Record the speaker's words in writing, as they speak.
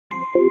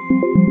Good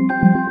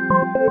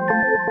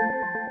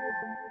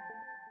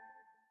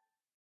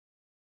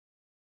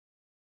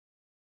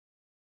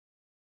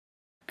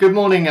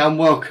morning and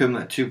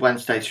welcome to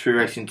Wednesday's Free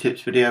Racing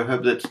Tips video.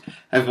 Hope that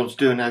everyone's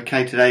doing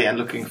okay today and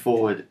looking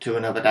forward to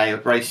another day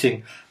of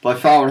racing. By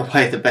far and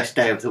away the best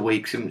day of the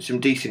week. Some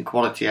decent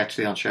quality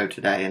actually on show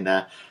today, and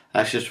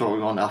that's just what we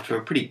want after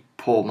a pretty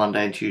poor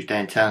Monday and Tuesday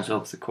in terms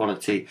of the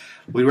quality.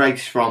 We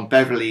race from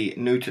Beverley,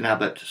 Newton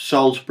Abbot,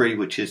 Salisbury,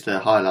 which is the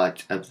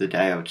highlight of the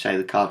day, I would say,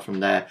 the card from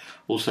there.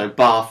 Also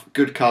Bath,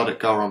 good card at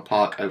Gowran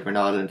Park over in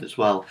Ireland as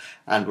well,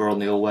 and we're on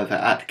the all-weather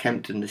at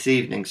Kempton this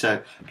evening,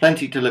 so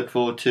plenty to look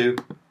forward to.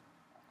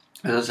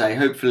 As I say,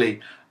 hopefully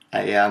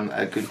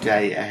a good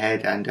day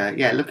ahead, and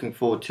yeah, looking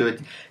forward to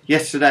it.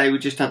 Yesterday we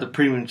just had the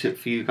premium tip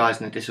for you guys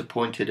and I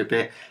disappointed a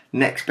bit.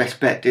 Next best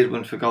bet did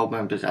win for gold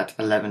members at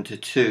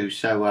 11-2,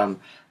 so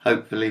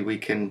hopefully we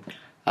can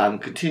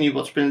continue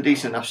what's been a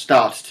decent enough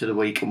start to the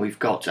week, and we've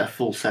got a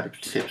full set of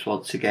tips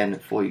once again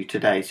for you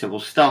today. So we'll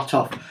start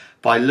off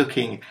by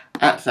looking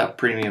at that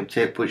premium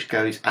tip, which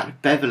goes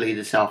at Beverley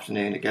this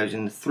afternoon. It goes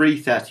in the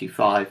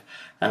 3:35,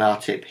 and our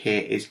tip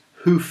here is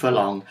Who for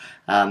Long.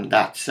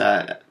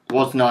 That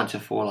was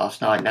 9-4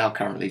 last night, now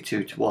currently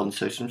 2-1,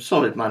 so some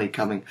solid money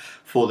coming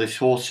for this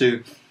horse,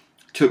 who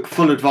took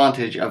full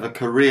advantage of a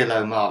career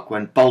low mark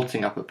when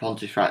bolting up at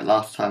Pontefract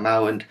last time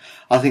out, and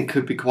I think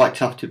could be quite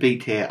tough to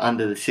beat here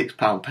under the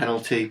 £6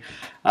 penalty.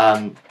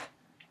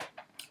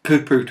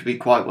 Could prove to be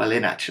quite well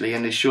in actually,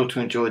 and is sure to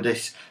enjoy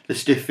the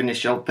stiff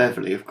finish of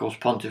Beverley. Of course,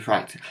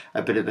 Pontefract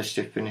a bit of a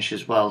stiff finish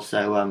as well,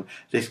 so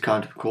this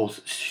kind of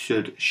course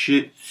should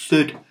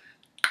suit.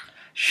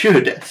 I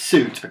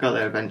got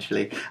there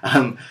eventually.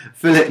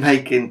 Philip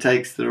Macon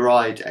takes the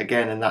ride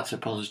again, and that's a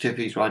positive.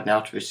 He's riding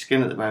out of his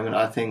skin at the moment,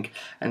 I think.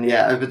 And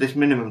yeah, over this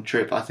minimum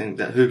trip, I think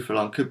that Who for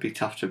Long could be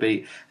tough to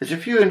beat. There's a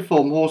few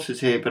informed horses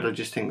here, but I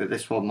just think that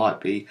this one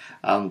might be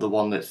the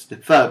one that's the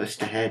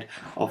furthest ahead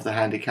of the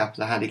handicap.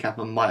 The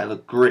handicapper might have a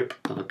grip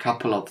of a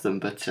couple of them,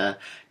 but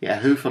yeah,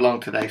 Who for Long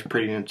today's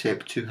premium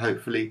tip to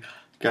hopefully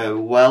go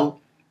well.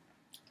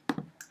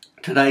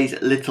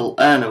 Today's Little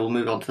Earner, we'll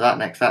move on to that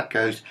next. That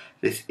goes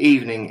this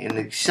evening in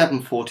the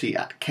 7:40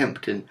 at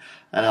Kempton,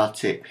 and our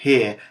tip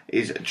here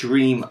is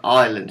Dream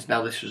Island.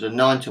 Now, this was a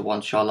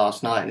 9-1 shot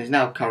last night and is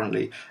now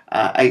currently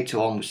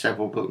 8-1 with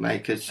several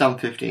bookmakers, some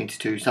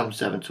 15-2, some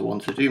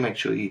 7-1, so do make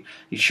sure you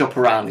shop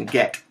around and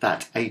get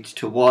that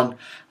 8-1.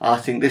 I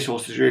think this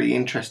horse is really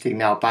interesting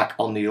now back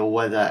on the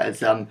all-weather,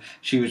 as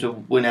she was a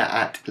winner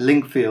at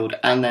Lingfield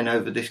and then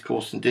over this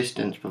course and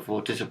distance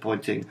before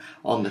disappointing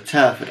on the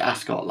turf at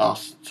Ascot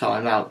last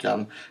time out.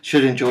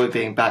 Should enjoy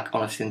being back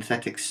on a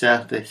synthetic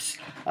surface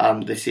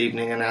this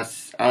evening, and I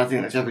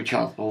think there's every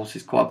chance the horse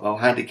is quite well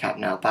handicapped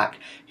now back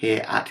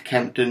here at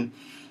Kempton.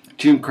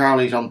 Jim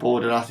Crowley's on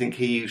board, and I think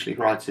he usually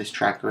rides this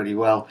track really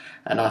well,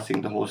 and I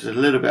think the horse is a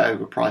little bit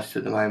overpriced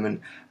at the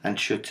moment and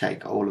should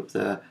take all of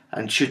the,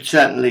 and should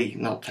certainly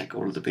not take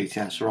all of the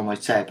beating, that's the wrong way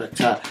to say it, but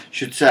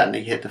should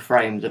certainly hit the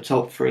frame, the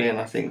top three, and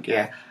I think,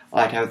 yeah,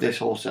 I'd have this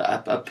horse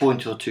a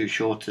point or two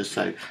shorter,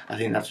 so I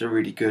think that's a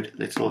really good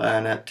Little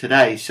Earner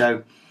today.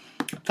 So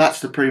that's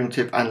the premium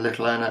tip and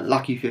Little Earner.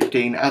 Lucky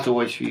 15, as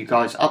always for you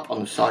guys, up on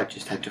the site.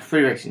 Just head to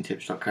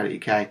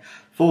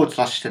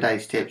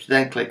freeracingtips.co.uk/today's tips,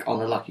 then click on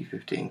the Lucky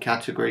 15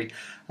 category.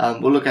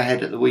 We'll look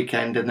ahead at the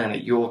weekend and then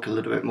at York a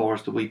little bit more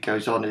as the week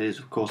goes on. It is,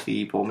 of course, the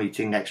Ebor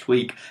meeting next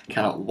week.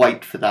 Cannot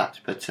wait for that.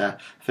 But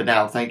for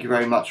now, thank you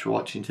very much for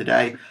watching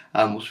today.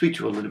 We'll speak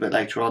to you a little bit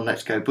later on.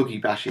 Let's go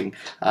boogie bashing.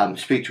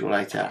 Speak to you all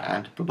later,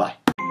 and bye-bye.